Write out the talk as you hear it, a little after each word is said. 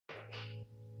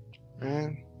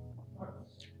And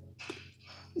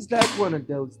it's like one of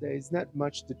those days, not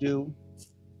much to do.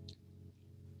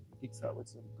 Kick out with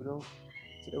some good old.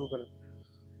 Today we're gonna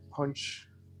punch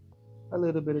a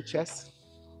little bit of chest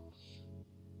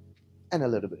and a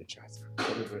little bit of tricep, a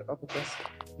little bit of upper chest,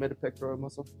 middle pectoral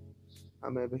muscle,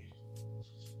 and maybe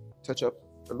touch up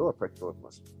the lower pectoral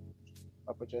muscle,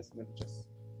 upper chest, middle chest,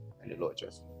 and the lower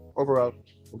chest. Overall,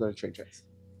 we're gonna train chest.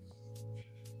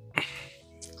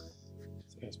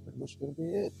 So that's pretty much gonna be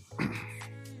it. I'm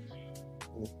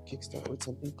gonna kickstart with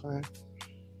some incline.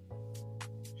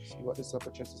 See what this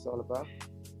upper chest is all about.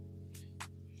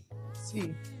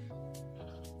 See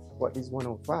what these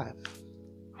 105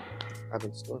 have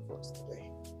in store for us today.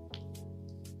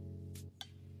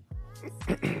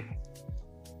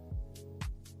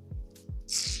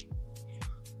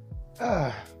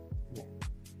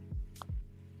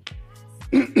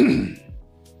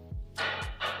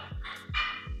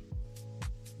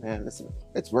 Man, listen,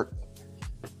 let's work.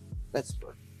 Let's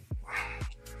work.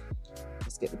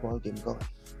 Let's get the ball game going.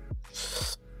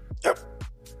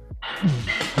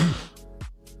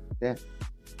 Yeah.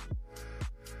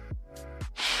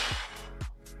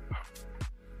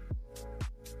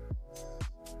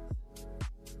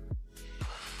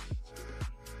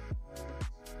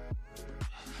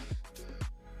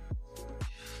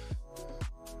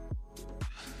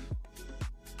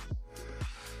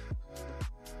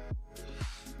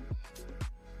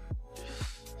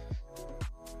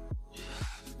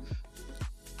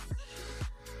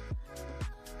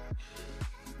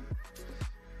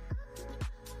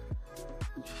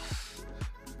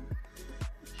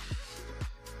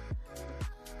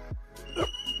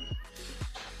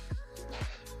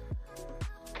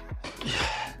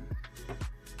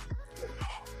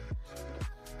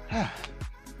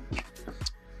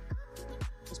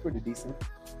 It's pretty decent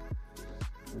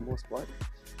for the most part.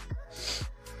 So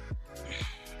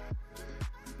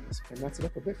I can mess it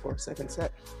up a bit for a second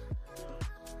set.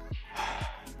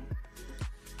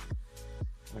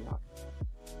 Why not?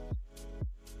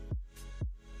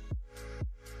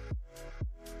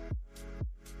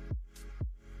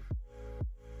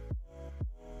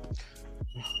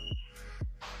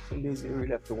 Some days you really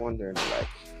have to wonder, like,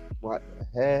 what the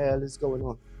hell is going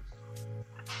on?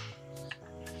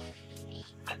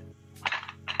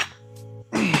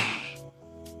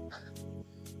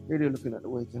 Really looking at the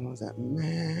weight and I was like,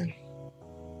 man,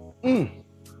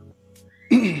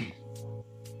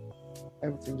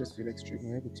 everything just feels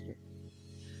extremely heavy today.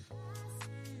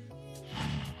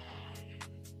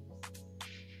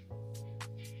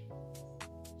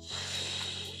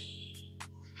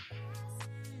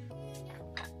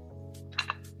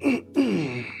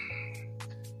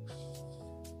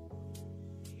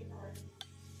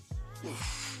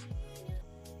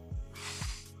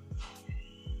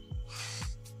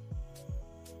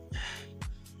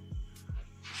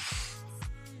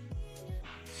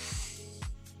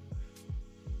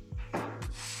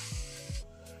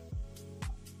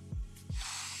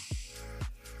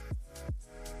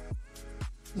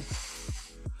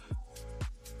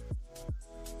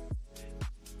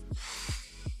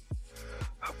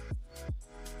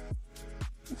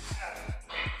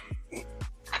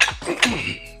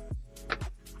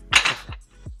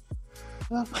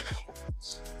 Well, I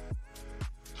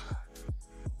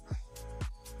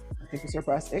think we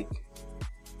surpassed 8.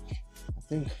 I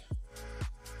think,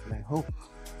 and I hope,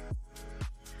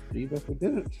 but even if we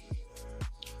didn't,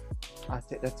 I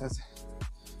take that as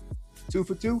 2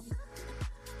 for 2.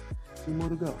 2 more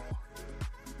to go.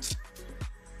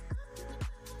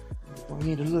 I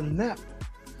need a little nap.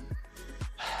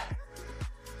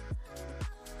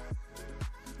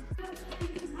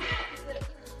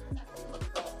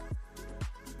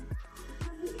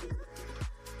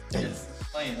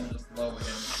 Playing just low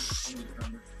again.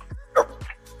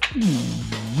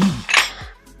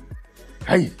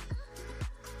 Hey.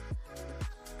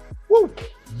 Woo.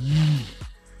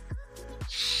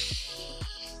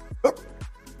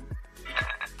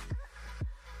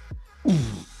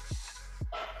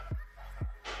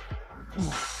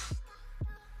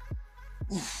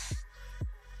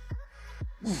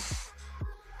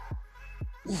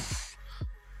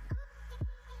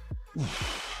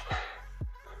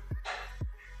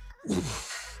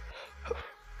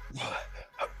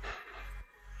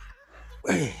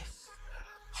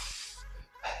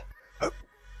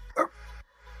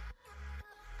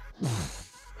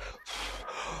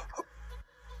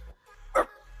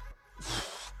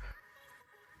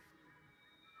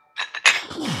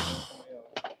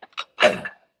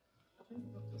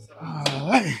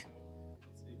 Alright.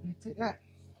 Take that.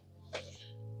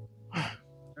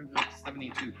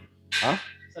 72. Huh?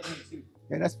 72.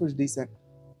 Yeah, that's pretty decent.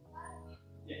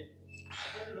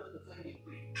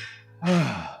 Only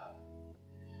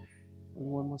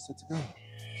one more set to go.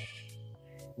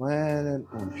 One and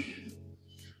one.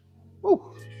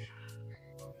 Woo.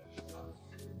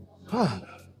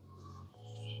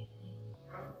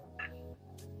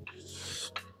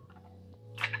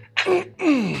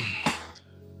 Pretty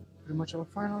much our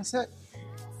final set.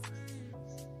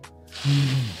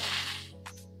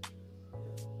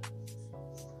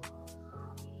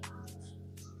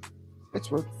 It's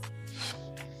work.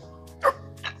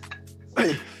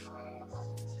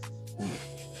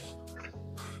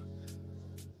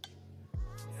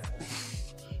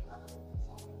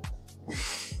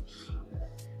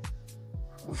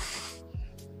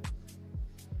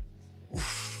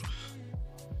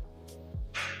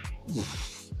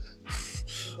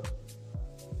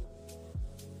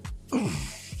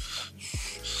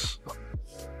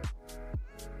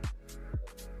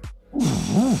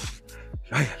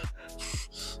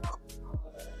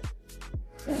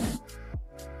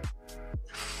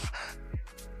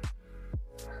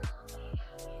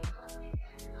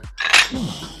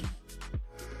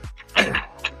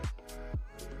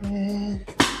 And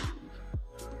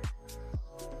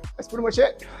that's pretty much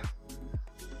it.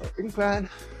 Incline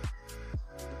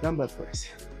dumbbell press.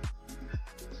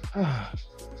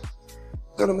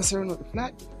 Gonna mess around with the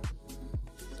flat.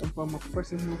 Some form of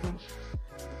pressing movement.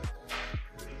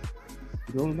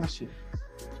 Roll my shit.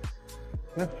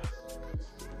 Yep.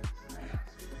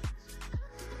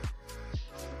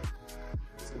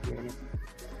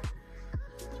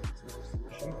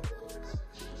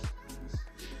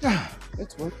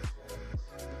 Let's work.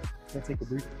 Let's take a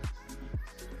break.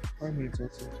 5 minutes or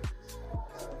so.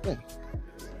 Yeah.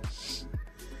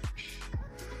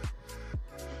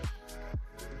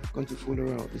 Going to fool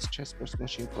around with this chest press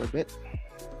machine for a bit.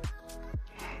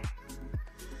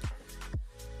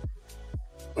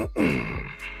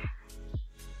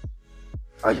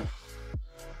 Ay.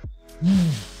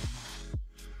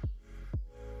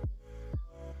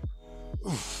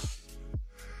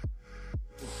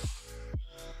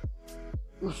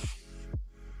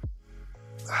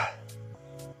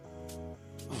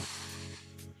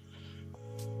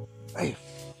 Ay.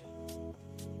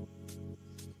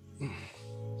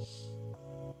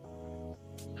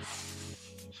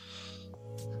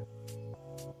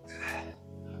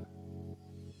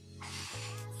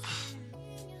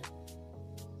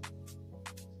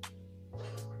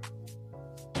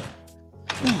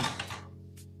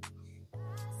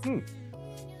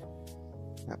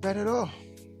 Not bad at all.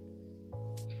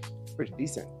 Pretty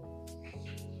decent.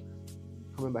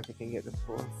 Coming back, I can get the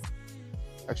full,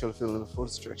 actually feeling the full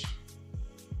stretch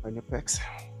on your pecs.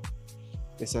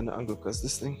 It's on the angle because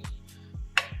this thing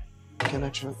can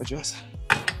actually adjust.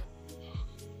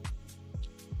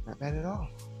 Not bad at all.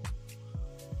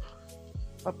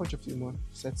 I'll punch a few more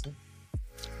sets in.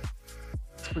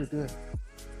 It's pretty good.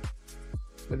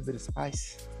 A little bit of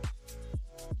spice.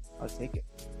 I'll take it.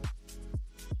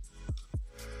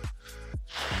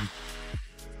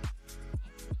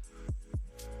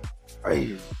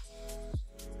 Ay.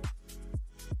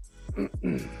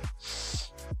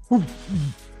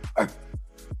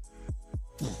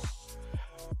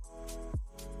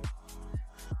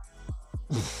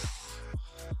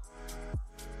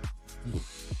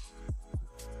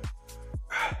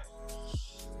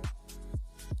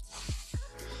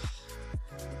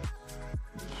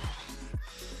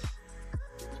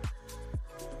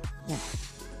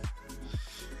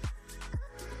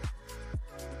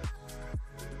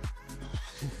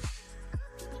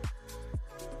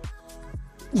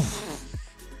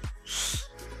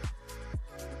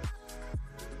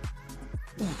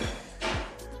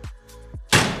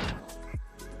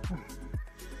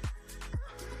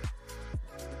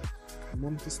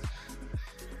 Moment to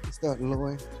start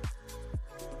lowering.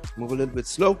 Move a little bit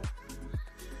slow.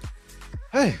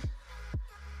 Hey,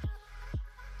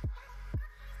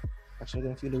 actually, I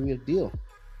don't feel the real deal.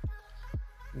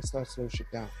 Let me start slow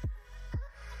shit down.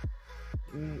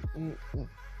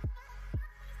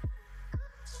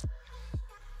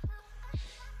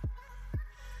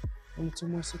 Only 2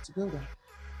 more sets to go then.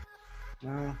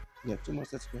 Yeah, 2 more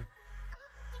sets to go.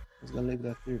 I was gonna leave it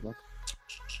at 3, but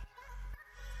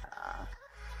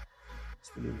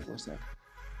still in 4 sets.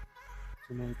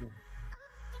 2 more to go.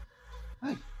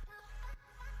 Hey.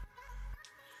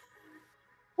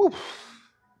 Woo.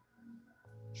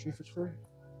 3 for 3.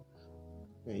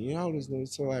 Man, you always know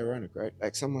it's so ironic, right?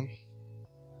 Like someone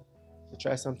to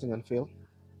try something and fail.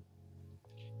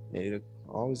 They're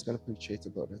always gonna appreciate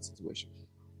about that situation.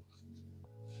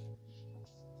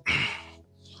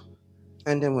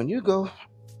 And then when you go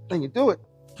and you do it,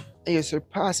 and you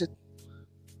surpass it,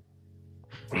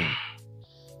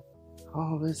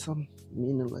 always some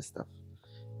meaningless stuff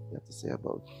you have to say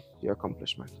about your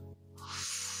accomplishment.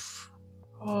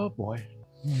 Oh boy.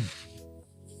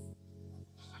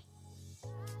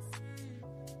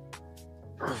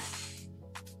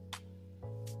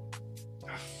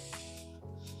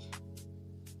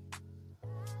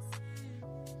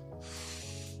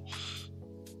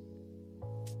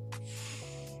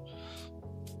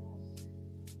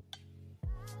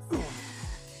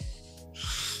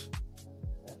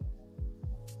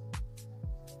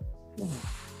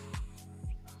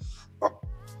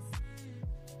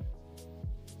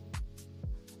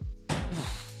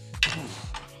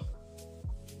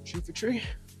 Tree for tree.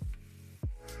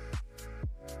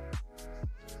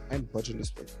 I'm budging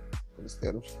this way.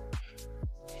 Instead of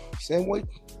same weight,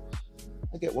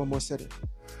 I get one more set in.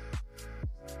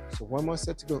 So one more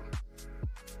set to go.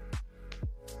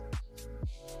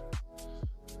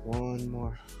 One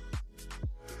more.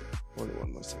 Only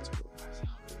one more set to go.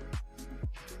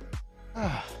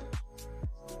 Ah.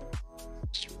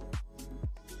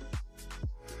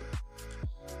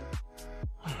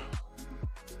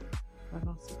 One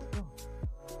more set to go.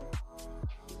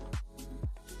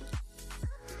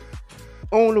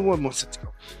 Only one more set to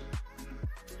go.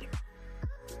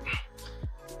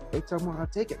 Every time I'll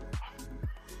take it.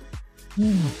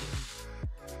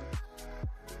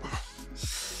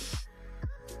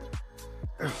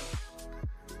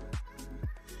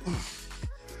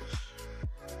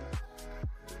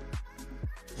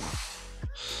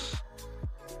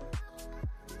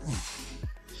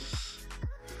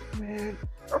 Man.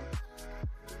 Up.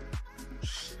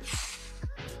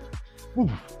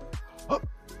 Up.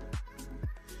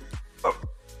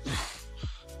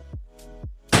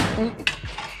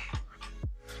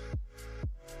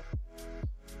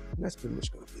 That's pretty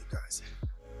much going to be it, guys.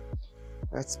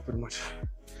 That's pretty much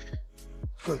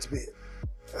going to be it.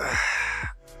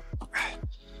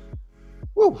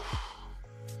 Woo!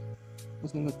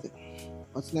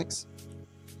 What's next?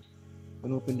 I'm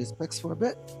gonna open this pecs for a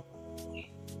bit.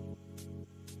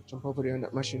 Jump over there on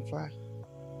that machine 5.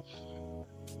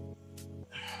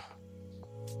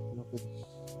 Open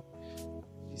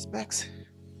these pecs.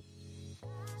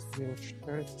 Pretty much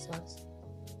third exercise.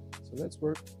 So let's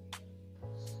work.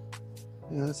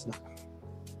 Yeah, let's not.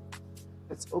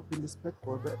 Let's open this pec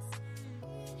for a bit.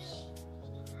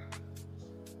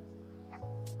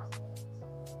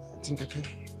 I think I can.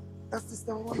 That's this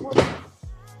down one more.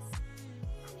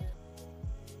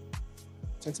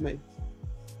 Turn to my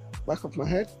back of my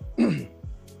head.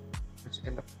 Which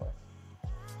end up fast.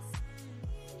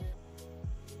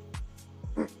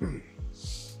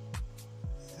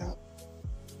 Yeah.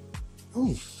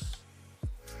 Ooh.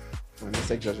 Man,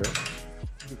 let's exaggerate.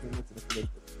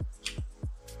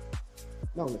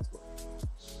 Now let's go.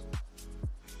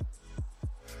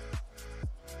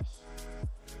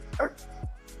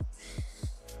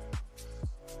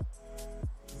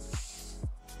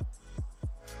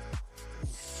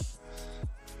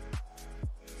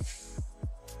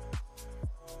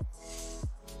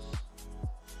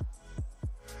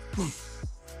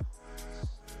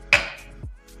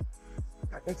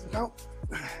 That doesn't count.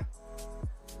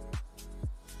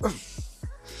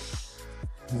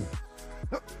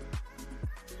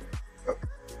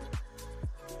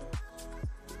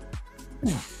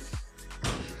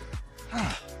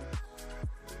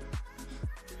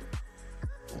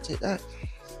 I'll take that.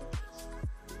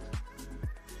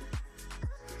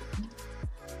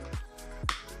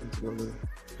 Into a little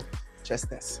chest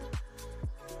test.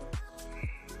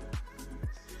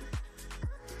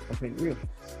 I'm being real.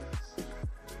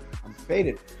 I'm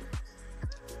faded.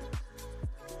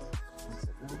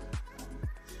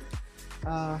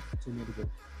 2 more to go.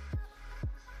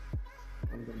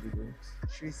 I'm gonna be doing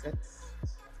 3 sets.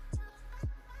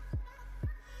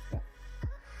 Yeah.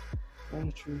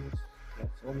 Only 3 more. Yeah,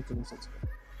 so only 2 more sets to go.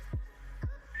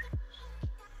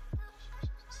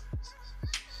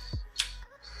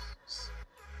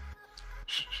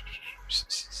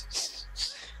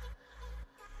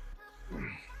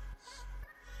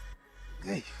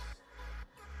 Okay.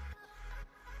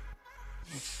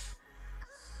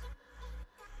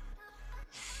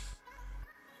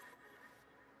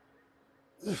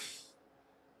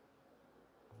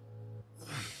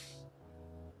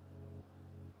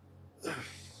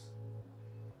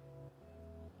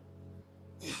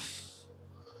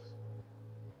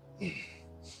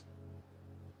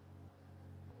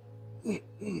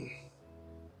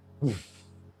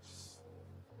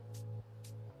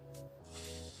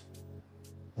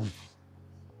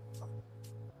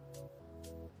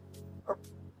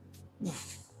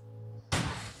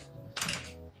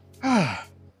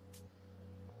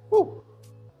 Woo.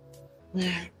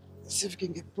 Man, let's see if we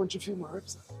can get punch a few more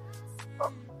reps.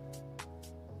 Up.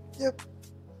 Yep.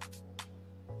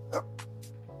 Up.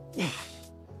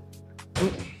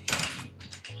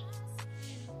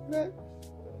 Man.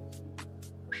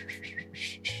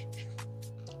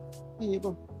 Here you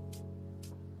go.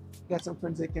 Got some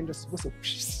friends that can just whistle.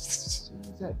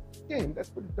 Damn, that's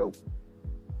pretty dope.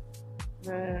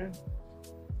 Man.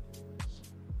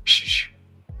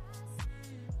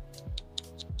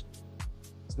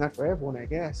 It's not for everyone, I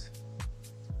guess.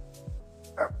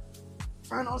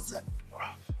 Final set.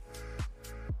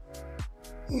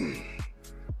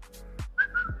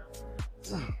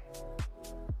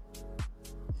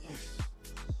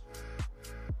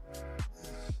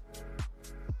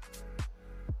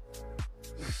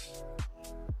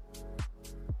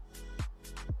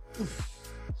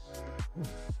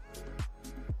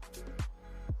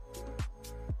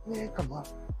 Man, come on.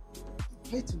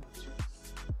 Play too much.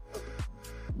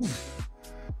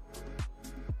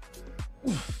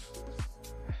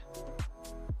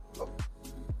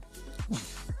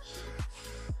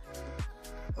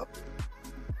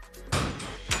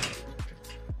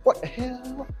 What the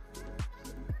hell?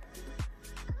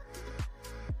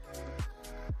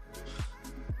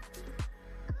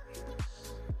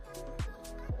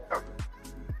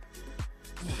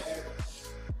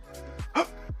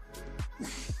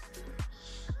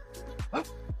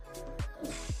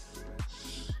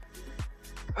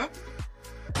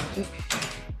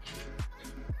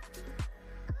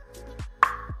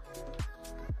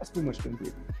 That's pretty much gonna be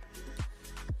it.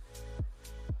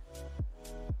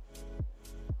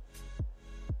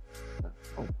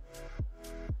 Oh.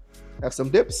 Have some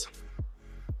dips.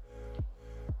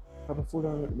 Have a food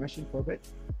on the machine for a bit.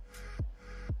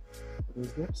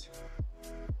 Those dips.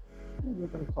 What are we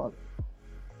gonna call it?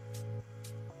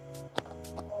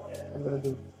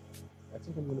 I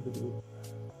think I'm gonna do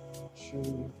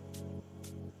 2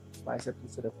 biceps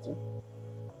instead of 2.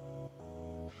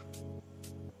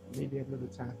 Maybe another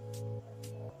time.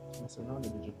 Mess around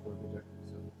in the gym for a bit.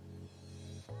 So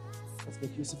let's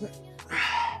make use of it.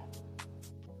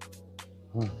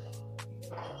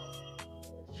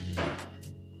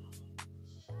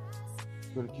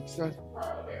 Go to kickstart.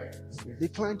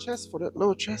 Decline chest for that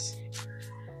lower chest.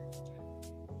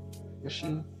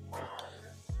 Machine.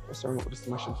 Let's start with this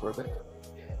machine for a bit.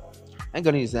 I ain't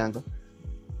gonna use the angle.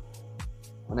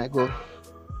 When I go.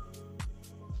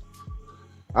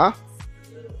 Huh?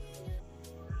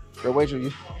 Bro, wait,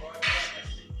 you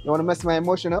want to mess my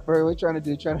emotion up, or what are you trying to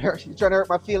do? You trying to hurt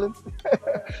my feelings?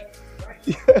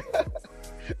 Yeah,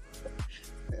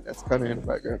 that's kind of in the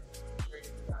background.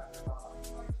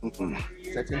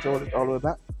 Second, hold it all the way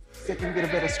back. Second, get a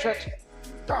better stretch.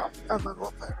 I'm gonna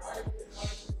go back.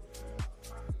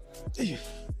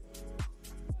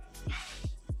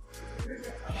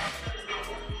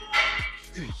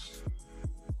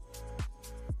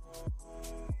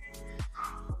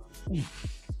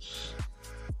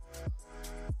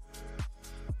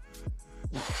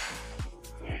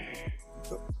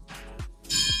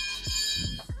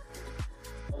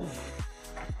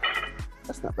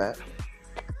 That's not bad.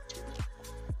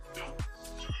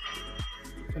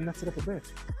 And that's it up a bit.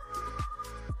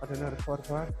 I don't know the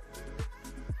 45.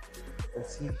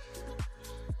 Let's see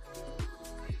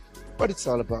what it's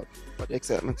all about, what the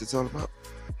excitement is all about.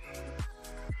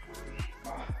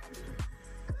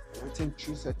 I think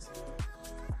 3 sets.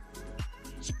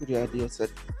 It's a pretty ideal set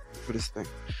for this thing,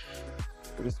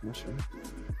 for this machine,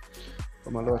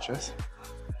 for my lower chest.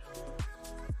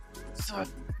 So I'm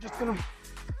just gonna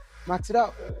max it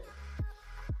out.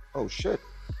 Oh shit.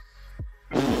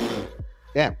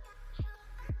 Damn.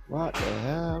 What the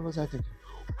hell was I thinking?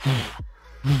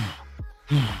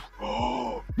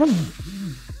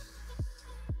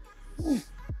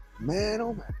 Man,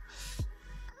 oh man.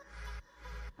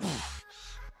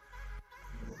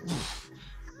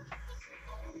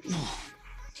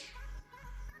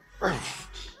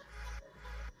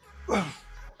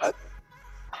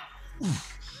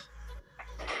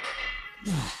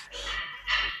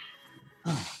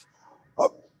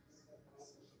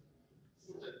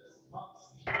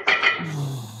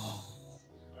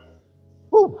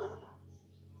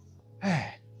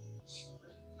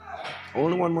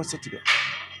 Only one more set to go.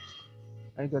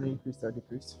 I ain't gonna increase or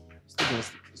decrease. Still gonna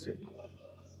stick this way.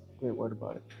 Ain't worried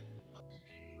about it.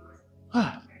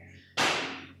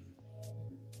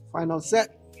 Final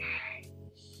set.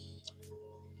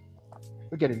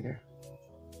 We're getting there.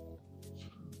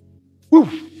 Woo!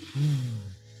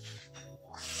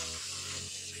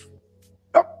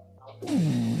 Up.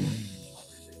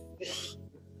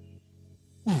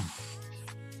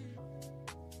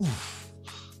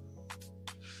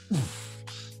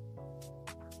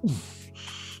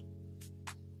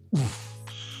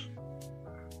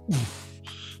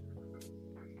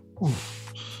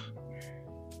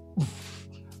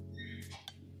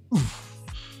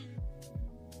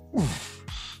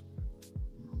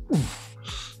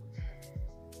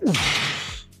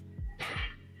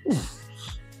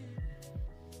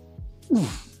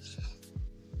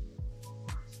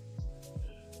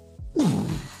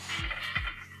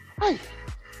 Hey,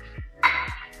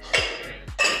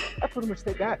 I pretty much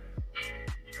take that.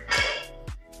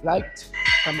 Light,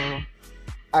 camera,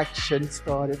 action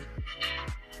started.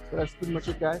 So that's pretty much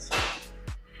it, guys.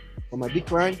 For my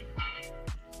decline,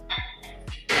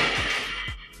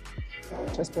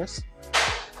 chest press.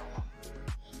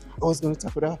 I was gonna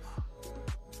top it off,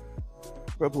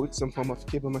 probably with some form of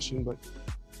cable machine, but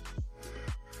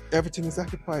everything is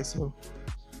occupied, so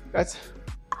that's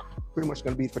pretty much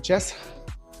gonna be it for chest.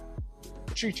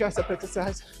 3 tricep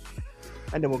exercise,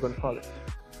 and then we're gonna call it.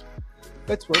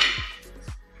 Let's work.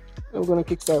 And we're gonna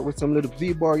kickstart with some little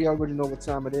V-bar. You already know what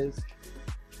time it is.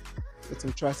 Get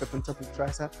some tricep on top of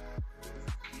tricep.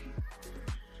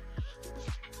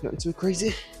 Nothing too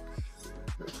crazy,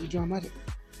 nothing too dramatic.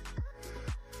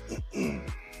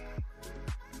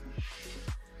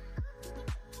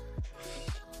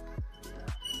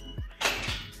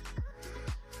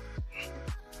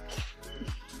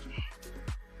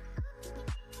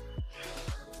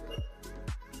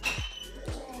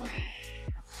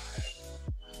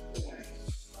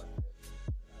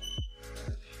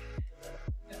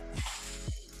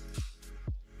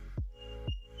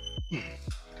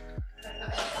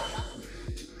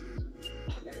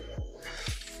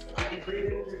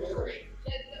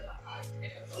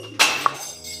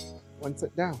 One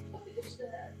set down.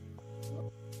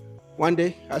 One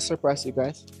day I'll surprise you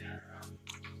guys.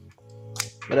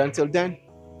 But until then,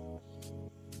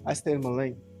 I stay in my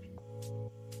lane.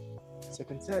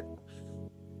 Second set.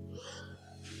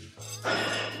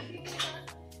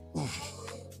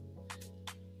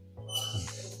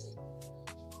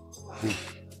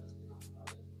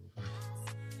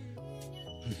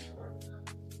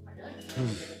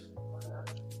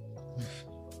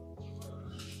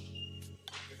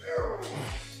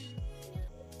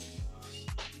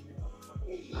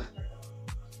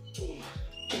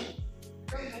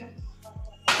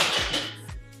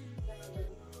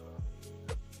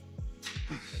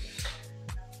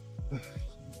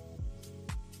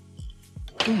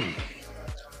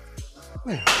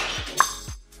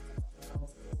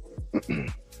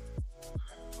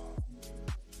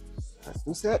 That's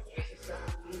 2 set.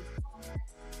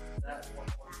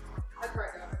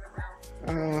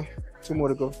 2 more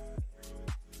to go.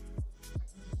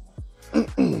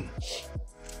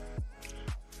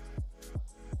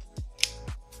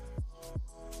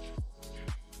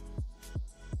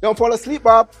 Don't fall asleep,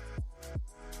 Bob.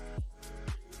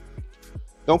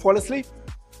 Don't fall asleep.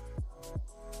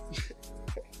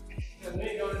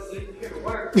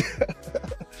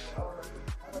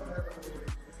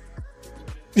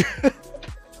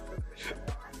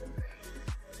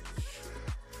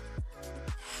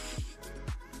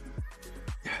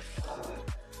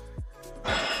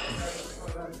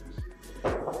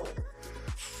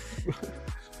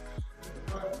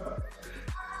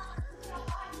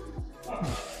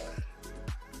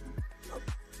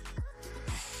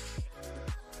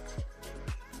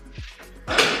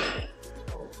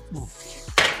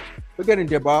 We're getting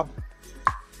there, Bob.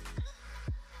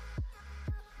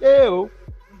 Ew.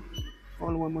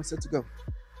 Only 1 more set to go.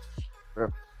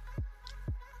 Bro.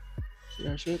 See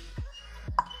that shit?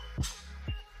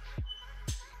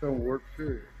 Don't work,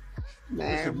 period.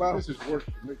 Man, Bob. This is work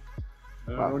for me.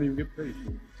 I don't even get paid for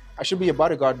it. I should be a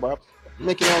bodyguard, Bob.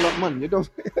 Making all that money, you don't.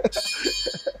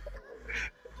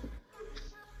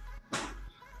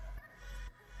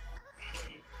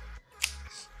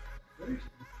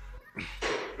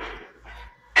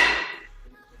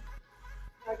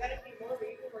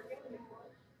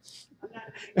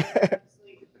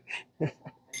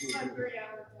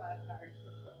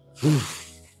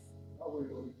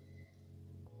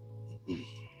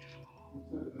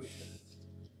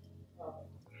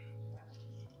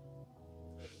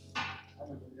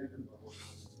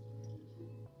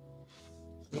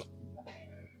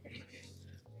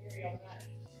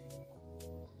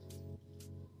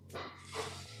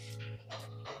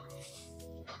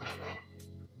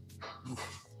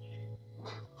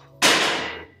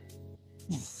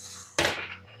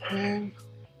 Man,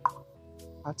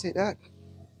 I'll take that.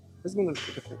 Let's go a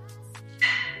little bit.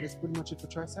 That's pretty much it for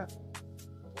tricep.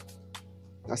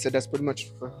 I said that's pretty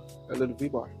much for a little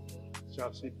V-bar. So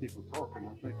I see people talking. I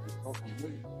think they're talking to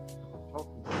me.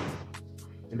 Talking to me.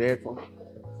 In the headphone.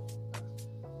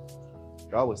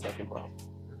 You're always talking, bro.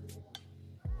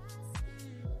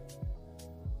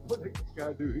 What did this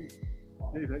guy do?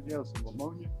 He that yell some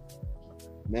ammonia.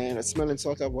 Man, it's smelling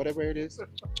salt of whatever it is.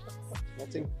 I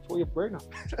think for your brain up.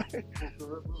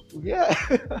 Yeah.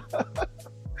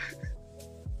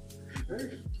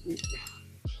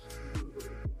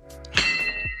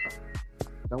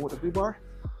 Done with the V-bar?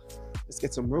 Let's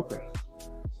get some rope in.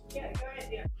 Yeah, go ahead,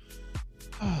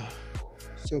 yeah.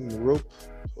 Some rope.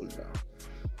 Hold on.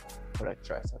 For that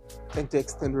tricep. I think to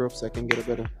extend the rope so I can get a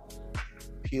better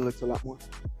peel it a lot more.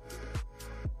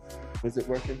 Is it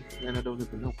working? Man, I don't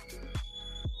even know.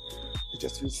 It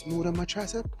just feels smooth on my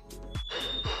tricep.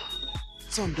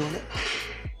 So I'm doing it.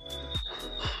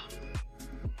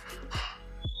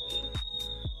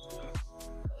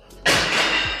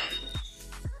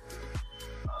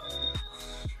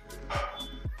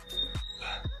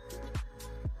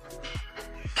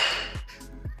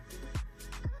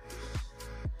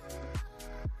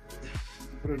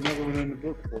 Put another one in the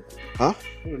book for me. Huh?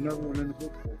 Put another one in the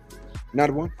book for me.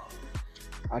 Another one?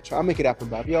 I'll make it happen,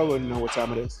 Bob. You already know what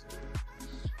time it is.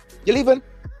 You leaving?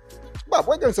 Bob,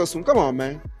 why going so soon? Come on,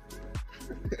 man.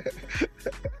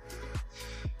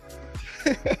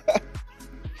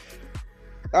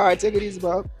 All right, take it easy,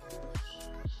 Bob.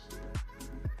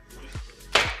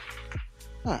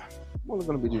 I'm only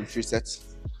gonna be doing 3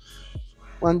 sets.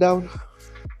 1 down.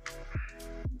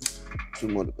 2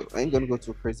 more to go. I ain't gonna go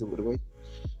too crazy with the weight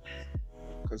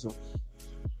because I'm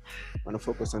gonna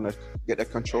focus on that, get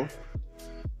that control,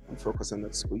 and focus on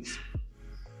that squeeze.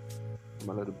 I'm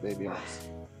a little baby arms.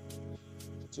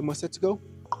 2 more sets to go.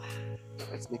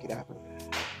 Let's make it happen.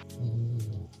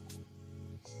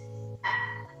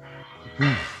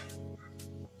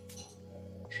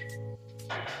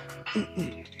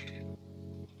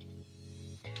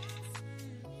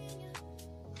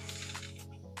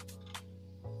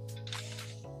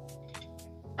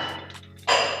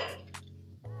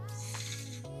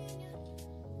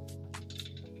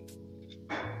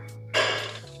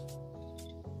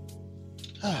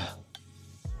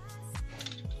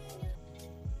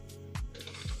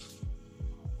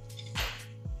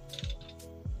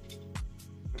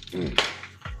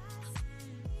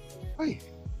 Hey.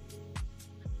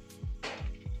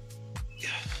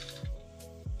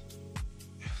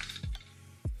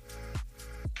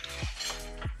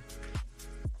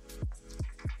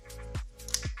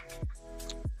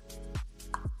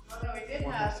 Although we did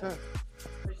One more have, set.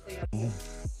 first thing up,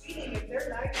 eating, if they're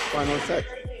not. Final set.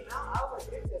 I'll look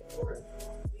at the board,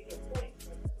 you know, point,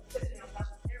 but sitting on top of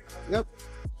the camera. Yep.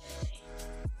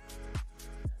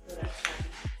 So that's fine.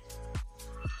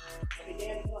 Every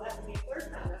day will have to be a third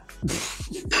time.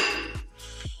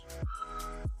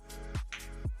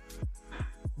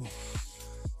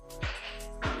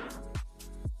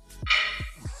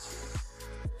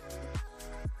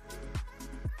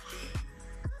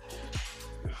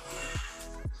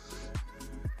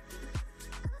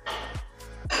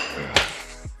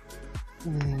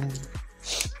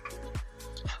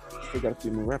 Still got a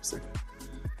few more reps in.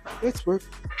 It's work.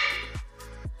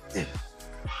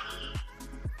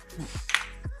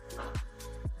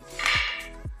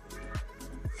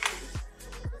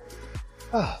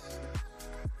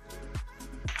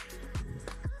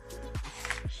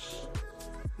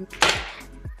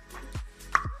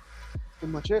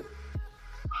 Pretty much it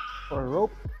for a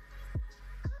rope.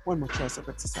 1 more tricep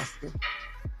exercise to do.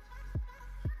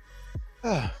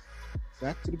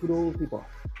 Back to the good old people.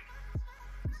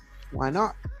 Why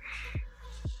not?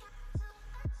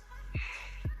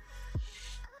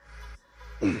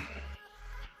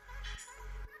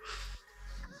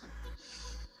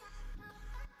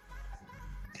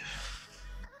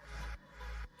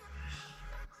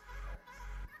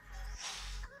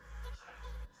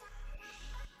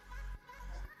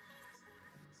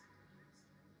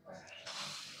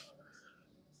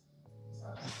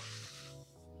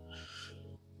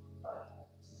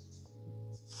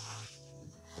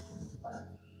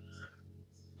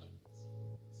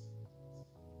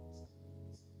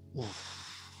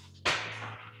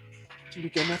 We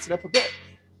can mess it up a bit.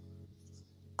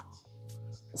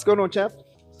 What's going on, chap?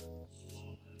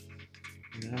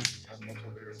 Yeah.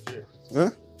 Huh?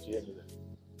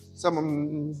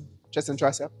 Some chest and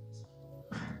tricep.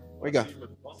 Where you go?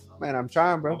 Man, I'm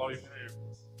trying, bro.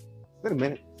 Been a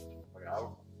minute.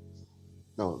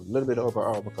 No, a little bit over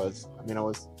an hour because I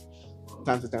was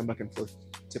time to time back and forth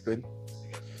tipping.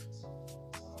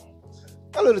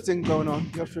 A little thing going on.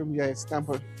 Your film, yeah, stamp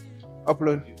it,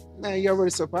 upload. Man, you already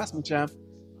surpassed me, champ.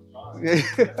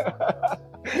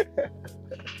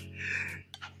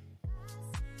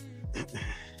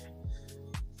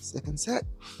 Second set.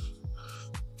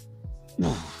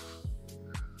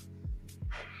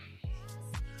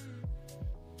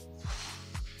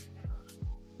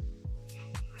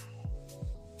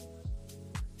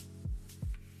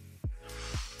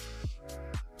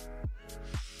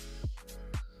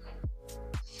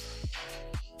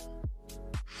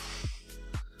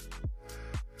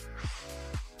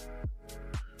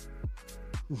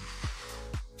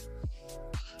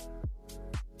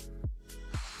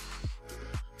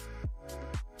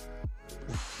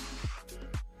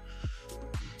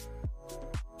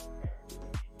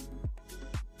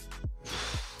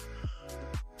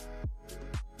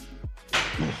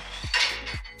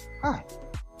 Ah.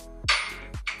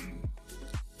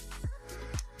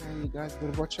 Now you guys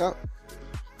better watch out.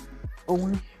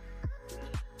 Only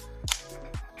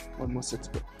one more set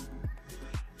to go.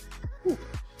 Whew.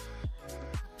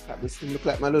 That this thing look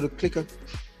like my little clicker.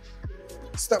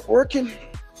 Stop working.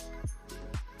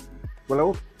 Well, I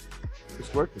hope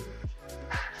it's working.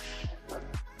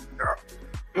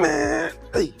 Man,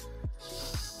 hey.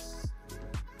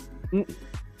 You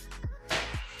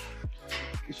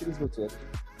should just go to it.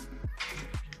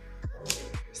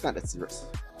 It's not that serious.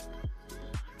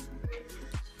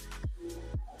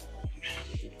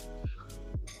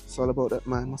 It's all about that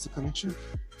mind muscle connection.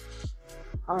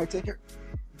 All right, take care.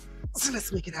 So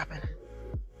let's make it happen.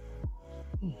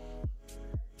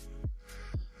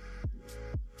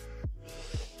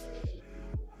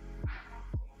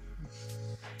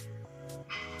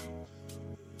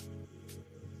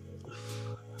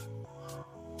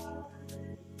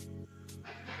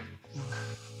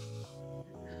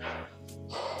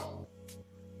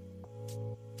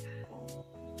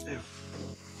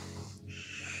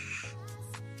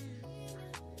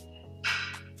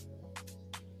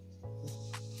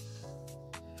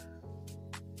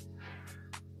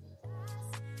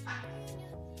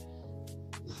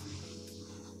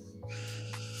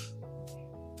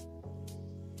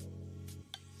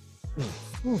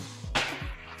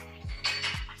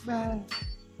 Man,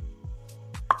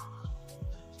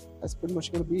 that's pretty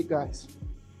much gonna be it, guys.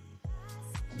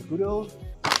 A good old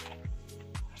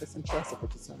chest and tricep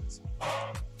exercise.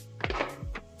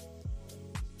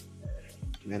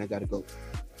 Man, I gotta go.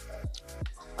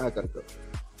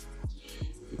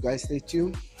 You guys stay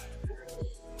tuned,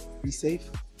 be safe,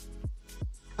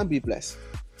 and be blessed.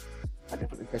 I'll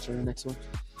definitely catch you on the next one.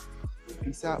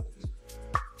 Peace out.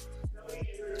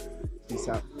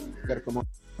 Gotta come on.